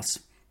something else.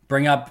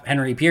 Bring up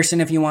Henry Pearson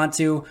if you want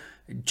to.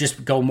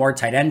 Just go more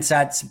tight end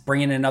sets.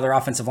 Bring in another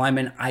offensive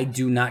lineman. I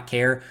do not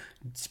care.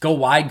 Go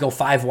wide, go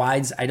 5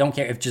 wides. I don't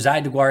care. If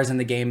Josiah DeGuara is in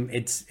the game,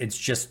 it's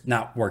just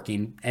not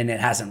working, and it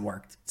hasn't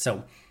worked.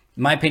 So,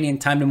 in my opinion,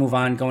 time to move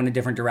on, go in a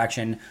different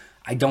direction.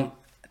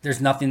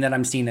 There's nothing that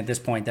I'm seeing at this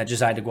point that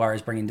Josiah DeGuara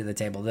is bringing to the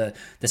table. The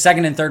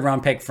 2nd and 3rd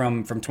round pick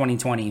from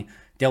 2020,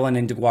 Dillon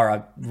and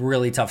DeGuara,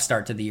 really tough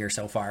start to the year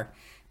so far.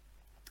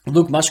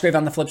 Luke Musgrave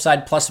on the flip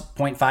side, plus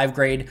 0.5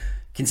 grade,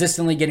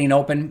 consistently getting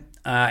open.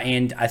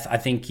 And I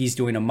think he's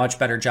doing a much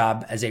better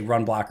job as a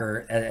run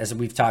blocker, as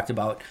we've talked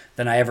about,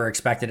 than I ever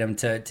expected him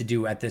to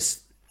do at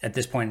this at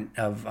this point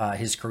of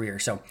his career.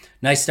 So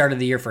nice start of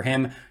the year for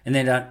him. And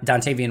then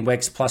Dontavian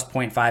Wicks, plus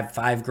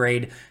 0.55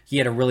 grade. He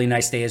had a really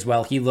nice day as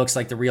well. He looks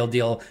like the real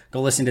deal.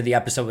 Go listen to the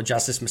episode with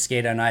Justice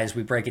Mosqueda and I as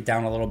we break it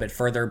down a little bit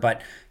further.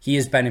 But he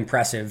has been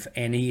impressive,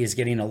 and he is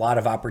getting a lot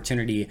of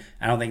opportunity.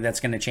 I don't think that's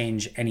going to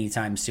change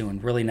anytime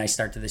soon. Really nice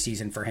start to the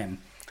season for him.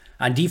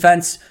 On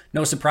defense,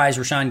 no surprise,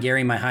 Rashawn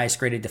Gary, my highest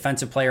graded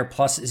defensive player,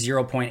 plus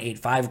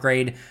 0.85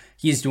 grade.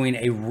 He is doing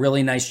a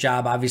really nice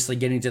job, obviously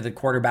getting to the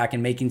quarterback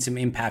and making some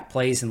impact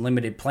plays and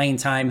limited playing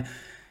time.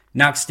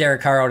 Knocks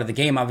Derek Carr out of the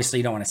game. Obviously,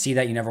 you don't want to see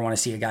that. You never want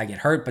to see a guy get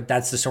hurt, but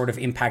that's the sort of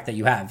impact that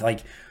you have. Like,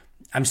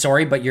 I'm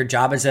sorry, but your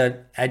job as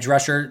a edge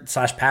rusher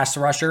 / pass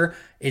rusher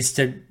is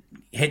to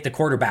hit the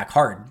quarterback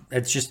hard.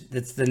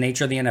 It's the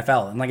nature of the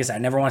NFL. And like I said, I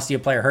never want to see a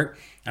player hurt.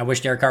 I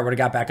wish Derek Carr would have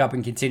got back up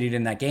and continued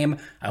in that game.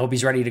 I hope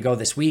he's ready to go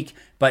this week.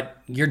 But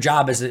your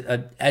job as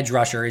an edge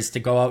rusher is to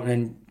go out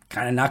and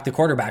kind of knock the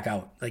quarterback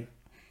out. Like,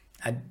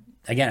 I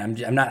don't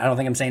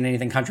think I'm saying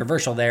anything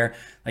controversial there.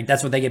 Like,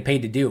 that's what they get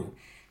paid to do.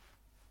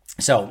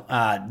 So,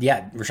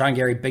 Rashawn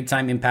Gary,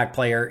 big-time impact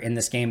player in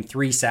this game,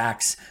 3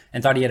 sacks,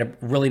 and thought he had a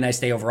really nice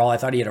day overall. I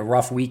thought he had a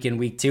rough week in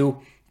week 2,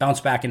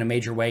 bounced back in a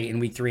major way in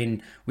week 3,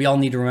 and we all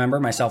need to remember,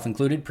 myself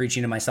included,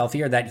 preaching to myself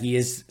here, that he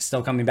is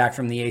still coming back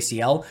from the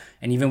ACL,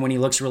 and even when he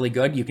looks really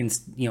good, you can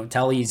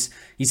tell he's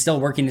still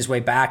working his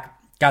way back.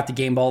 Got the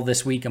game ball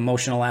this week,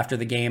 emotional after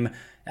the game.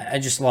 I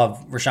just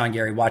love Rashawn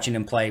Gary, watching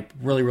him play.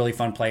 Really, really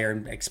fun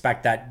player.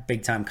 Expect that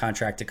big-time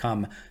contract to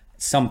come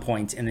some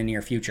point in the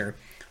near future.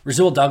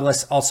 Rasul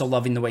Douglas, also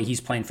loving the way he's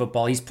playing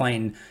football. He's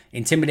playing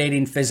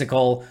intimidating,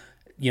 physical,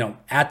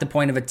 at the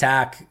point of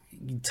attack,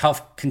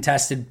 tough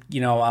contested,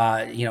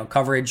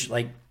 coverage.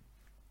 Like,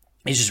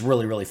 it's just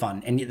really, really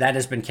fun. And that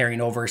has been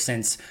carrying over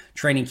since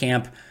training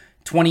camp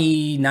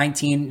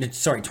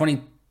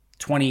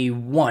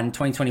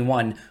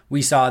 2021,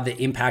 we saw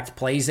the impact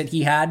plays that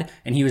he had,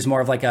 and he was more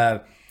of like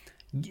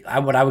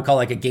what I would call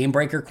like a game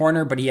breaker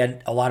corner, but he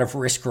had a lot of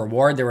risk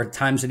reward. There were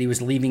times that he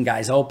was leaving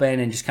guys open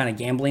and just kind of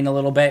gambling a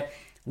little bit.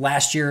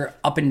 Last year,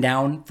 up and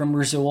down from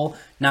Rasul,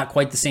 not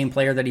quite the same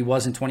player that he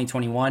was in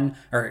 2021,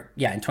 in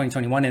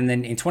 2021. And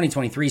then in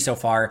 2023 so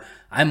far,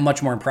 I'm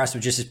much more impressed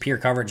with just his pure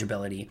coverage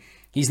ability.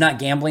 He's not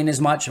gambling as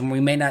much, and we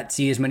may not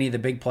see as many of the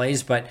big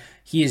plays, but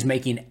he is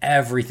making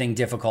everything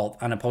difficult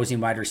on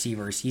opposing wide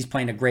receivers. He's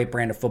playing a great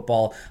brand of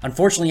football.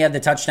 Unfortunately, he had the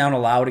touchdown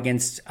allowed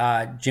against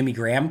Jimmy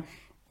Graham.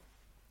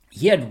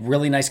 He had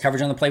really nice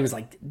coverage on the play. It was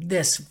like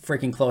this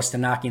freaking close to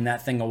knocking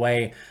that thing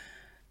away.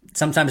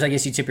 Sometimes I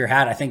guess you tip your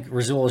hat. I think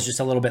Rasul is just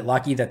a little bit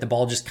lucky that the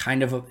ball just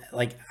kind of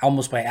like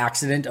almost by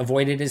accident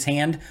avoided his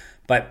hand,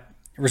 but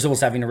Rasul's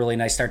having a really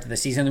nice start to the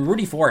season. And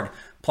Rudy Ford,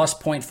 plus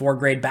 0.4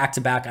 grade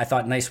back-to-back. I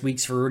thought nice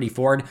weeks for Rudy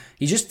Ford.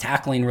 He's just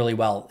tackling really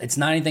well. It's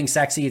not anything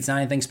sexy. It's not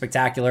anything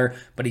spectacular,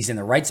 but he's in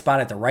the right spot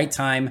at the right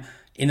time,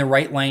 in the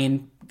right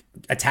lane,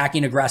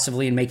 attacking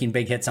aggressively and making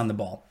big hits on the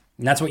ball.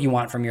 And that's what you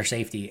want from your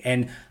safety.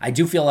 And I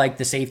do feel like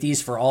the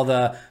safeties, for all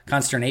the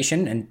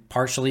consternation and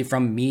partially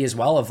from me as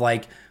well, of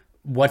like,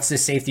 what's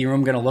this safety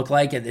room going to look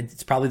like?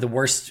 It's probably the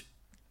worst,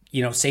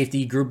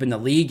 safety group in the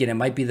league, and it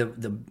might be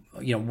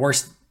the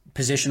worst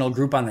positional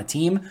group on the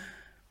team.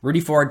 Rudy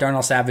Ford,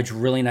 Darnell Savage,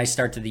 really nice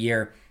start to the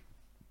year.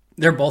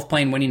 They're both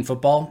playing winning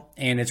football,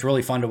 and it's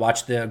really fun to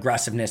watch the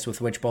aggressiveness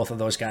with which both of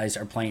those guys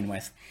are playing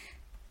with.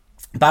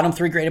 Bottom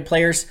 3 graded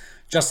players,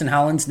 Justin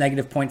Hollins,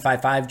 negative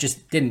 0.55,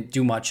 just didn't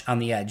do much on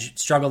the edge.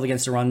 Struggled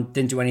against the run,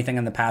 didn't do anything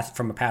on the pass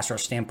from a pass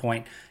rush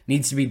standpoint.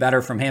 Needs to be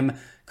better from him.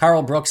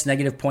 Carl Brooks,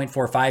 negative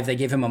 0.45. They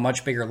gave him a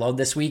much bigger load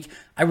this week.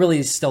 I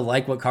really still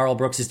like what Carl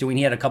Brooks is doing.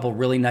 He had a couple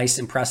really nice,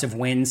 impressive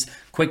wins,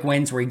 quick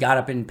wins where he got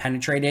up and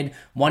penetrated.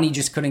 One, he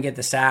just couldn't get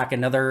the sack.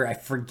 Another, I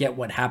forget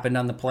what happened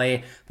on the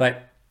play,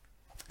 but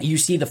you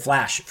see the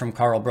flash from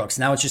Carl Brooks.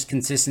 Now it's just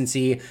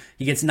consistency.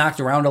 He gets knocked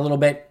around a little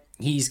bit.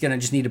 He's going to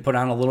just need to put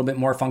on a little bit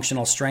more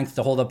functional strength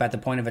to hold up at the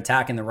point of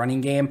attack in the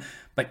running game,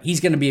 but he's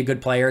going to be a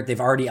good player.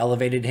 They've already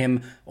elevated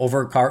him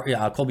over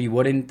Colby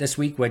Wooden this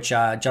week, which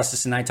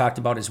Justice and I talked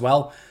about as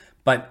well,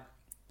 but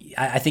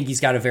I think he's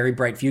got a very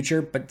bright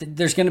future, but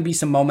there's going to be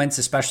some moments,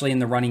 especially in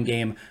the running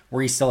game,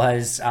 where he still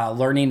has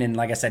learning and,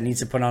 like I said,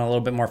 needs to put on a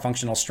little bit more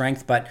functional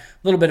strength, but a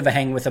little bit of a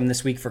hang with him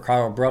this week for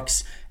Carl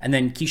Brooks. And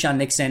then Keyshawn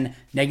Nixon,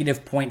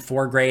 negative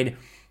 0.4 grade.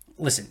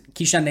 Listen,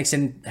 Keyshawn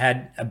Nixon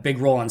had a big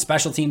role on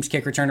special teams,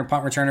 kick returner,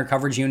 punt returner,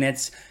 coverage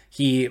units.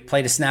 He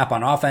played a snap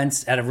on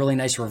offense, had a really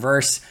nice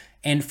reverse,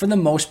 and for the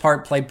most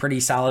part played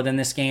pretty solid in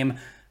this game.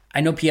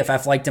 I know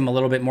PFF liked him a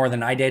little bit more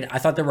than I did. I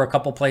thought there were a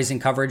couple plays in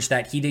coverage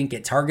that he didn't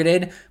get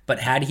targeted, but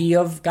had he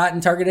have gotten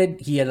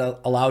targeted, he had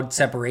allowed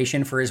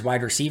separation for his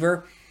wide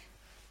receiver.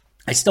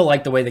 I still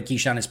like the way that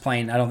Keyshawn is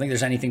playing. I don't think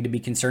there's anything to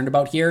be concerned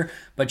about here,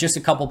 but just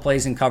a couple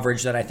plays in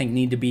coverage that I think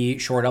need to be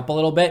shored up a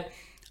little bit.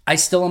 I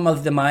still am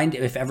of the mind,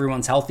 if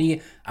everyone's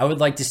healthy, I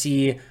would like to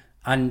see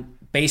on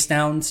base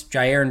downs,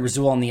 Jair and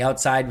Rasul on the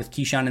outside with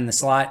Keyshawn in the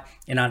slot,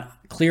 and on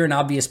clear and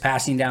obvious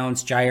passing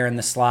downs, Jair in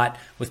the slot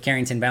with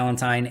Carrington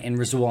Valentine and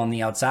Rasul on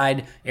the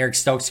outside. Eric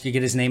Stokes could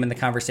get his name in the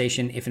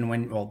conversation if and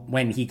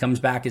when he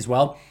comes back as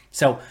well.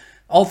 So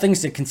all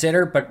things to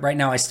consider, but right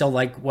now I still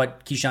like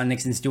what Keyshawn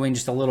Nixon's doing.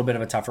 Just a little bit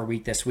of a tougher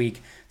week this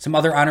week. Some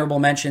other honorable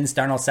mentions: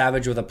 Darnell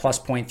Savage with a plus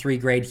 0.3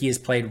 grade. He has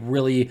played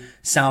really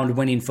sound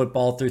winning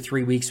football through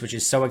 3 weeks, which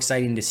is so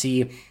exciting to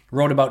see.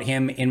 Wrote about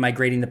him in my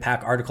Grading the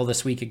Pack article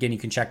this week. Again, you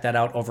can check that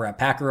out over at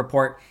Packer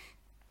Report.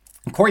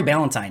 Corey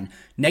Ballantyne,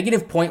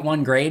 negative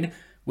 0.1 grade,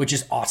 which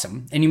is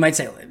awesome. And you might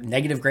say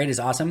negative grade is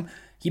awesome.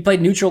 He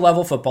played neutral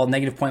level football.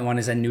 Negative 0.1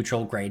 is a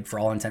neutral grade for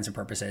all intents and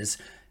purposes.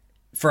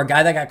 For a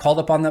guy that got called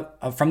up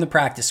from the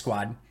practice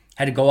squad,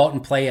 had to go out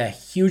and play a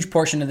huge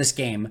portion of this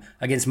game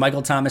against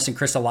Michael Thomas and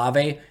Chris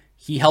Olave,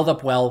 he held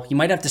up well. He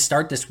might have to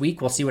start this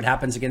week. We'll see what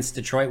happens against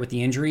Detroit with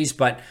the injuries,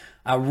 but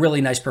a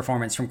really nice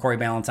performance from Corey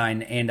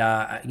Ballantyne,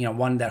 and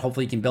one that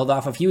hopefully he can build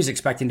off of. He was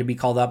expecting to be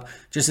called up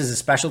just as a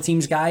special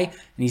teams guy, and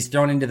he's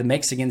thrown into the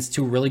mix against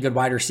 2 really good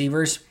wide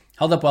receivers.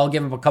 Held up well,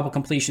 gave up a couple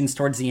completions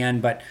towards the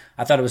end, but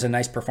I thought it was a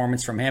nice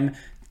performance from him.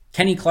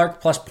 Kenny Clark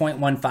plus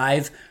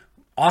 0.15.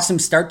 Awesome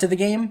start to the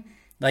game.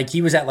 Like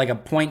he was at like a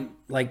point,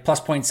 like plus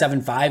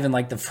 0.75 in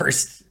like the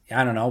first,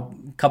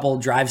 couple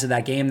drives of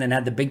that game, then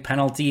had the big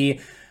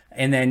penalty,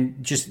 and then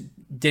just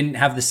didn't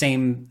have the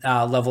same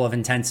level of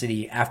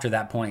intensity after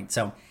that point.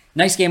 So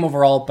nice game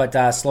overall, but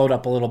slowed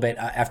up a little bit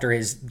after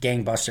his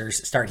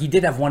gangbusters start. He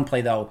did have one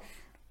play though,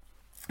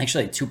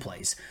 actually 2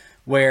 plays,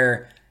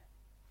 where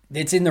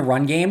it's in the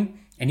run game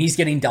and he's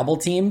getting double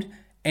teamed,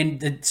 and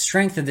the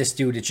strength of this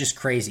dude is just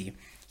crazy.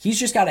 He's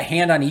just got a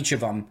hand on each of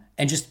them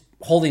and just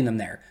holding them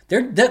there.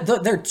 They're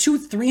 2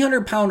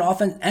 300-pound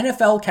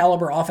NFL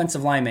caliber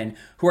offensive linemen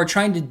who are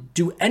trying to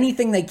do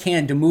anything they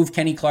can to move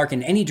Kenny Clark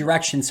in any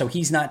direction so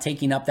he's not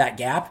taking up that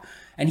gap.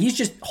 And he's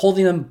just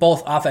holding them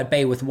both off at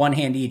bay with one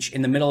hand each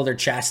in the middle of their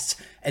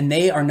chests, and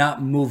they are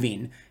not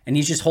moving. And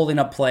he's just holding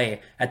up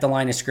play at the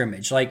line of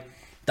scrimmage. Like,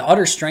 the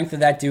utter strength of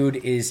that dude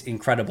is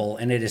incredible,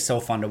 and it is so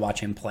fun to watch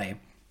him play.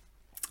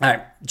 All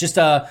right, just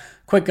a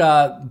quick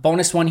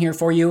bonus one here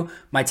for you.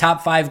 My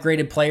top 5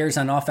 graded players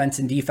on offense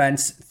and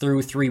defense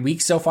through 3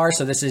 weeks so far.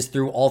 So this is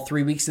through all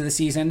 3 weeks of the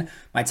season.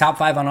 My top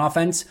 5 on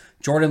offense: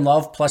 Jordan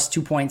Love plus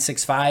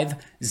 2.65,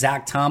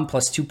 Zach Tom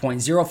plus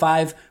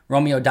 2.05,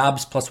 Romeo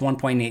Doubs plus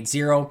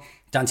 1.80,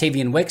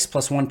 Dontavian Wicks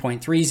plus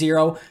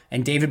 1.30,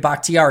 and David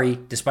Bakhtiari,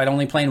 despite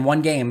only playing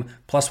 1 game,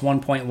 plus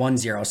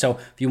 1.10. So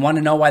if you want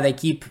to know why they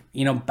keep,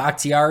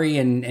 Bakhtiari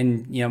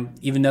and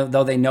even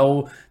though they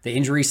know the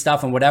injury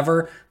stuff and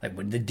whatever, like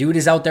when the dude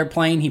is out there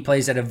playing, he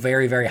plays at a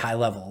very, very high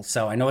level.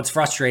 So I know it's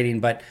frustrating,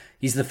 but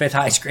he's the 5th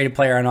highest graded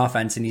player on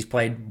offense, and he's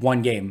played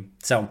 1 game.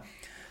 So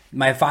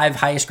my 5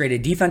 highest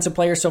graded defensive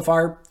players so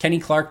far: Kenny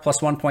Clark plus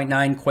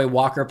 1.9, Quay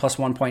Walker plus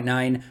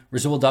 1.9,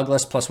 Rasul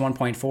Douglas plus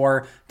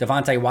 1.4,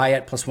 Devontae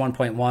Wyatt plus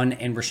 1.1,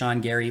 and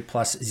Rashawn Gary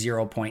plus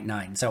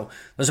 0.9. So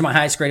those are my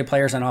highest graded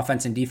players on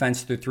offense and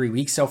defense through 3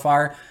 weeks so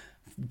far.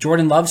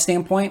 Jordan Love's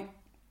standpoint,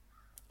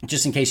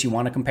 just in case you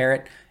want to compare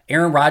it: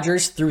 Aaron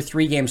Rodgers through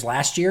 3 games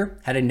last year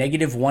had a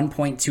negative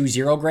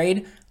 1.20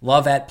 grade,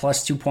 Love at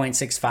plus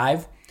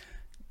 2.65.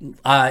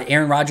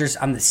 Aaron Rodgers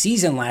on the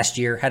season last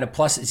year had a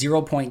plus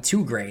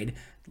 0.2 grade,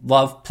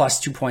 Love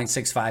plus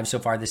 2.65 so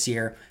far this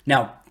year.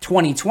 Now,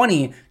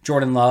 2020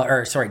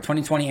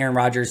 Aaron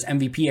Rodgers,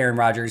 MVP Aaron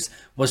Rodgers,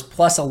 was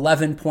plus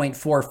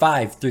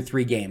 11.45 through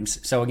 3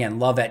 games. So again,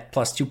 Love at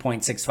plus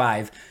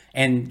 2.65,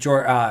 and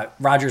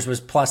Rodgers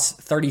was plus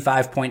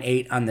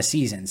 35.8 on the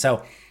season.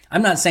 So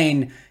I'm not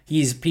saying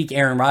he's peak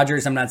Aaron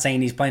Rodgers. I'm not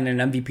saying he's playing at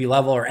an MVP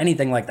level or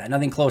anything like that.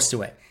 Nothing close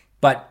to it.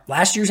 But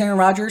last year's Aaron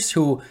Rodgers,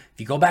 who, if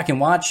you go back and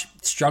watch,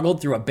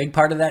 struggled through a big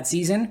part of that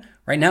season.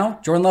 Right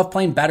now, Jordan Love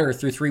playing better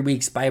through 3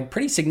 weeks by a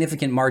pretty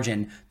significant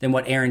margin than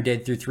what Aaron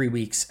did through 3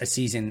 weeks a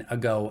season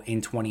ago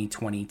in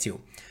 2022.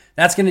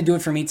 That's going to do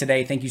it for me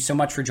today. Thank you so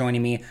much for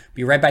joining me.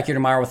 Be right back here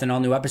tomorrow with an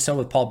all-new episode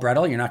with Paul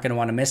Brettel. You're not going to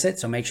want to miss it,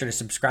 so make sure to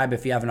subscribe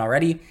if you haven't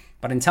already.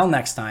 But until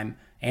next time,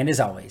 and as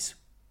always,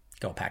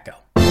 go Pack Go.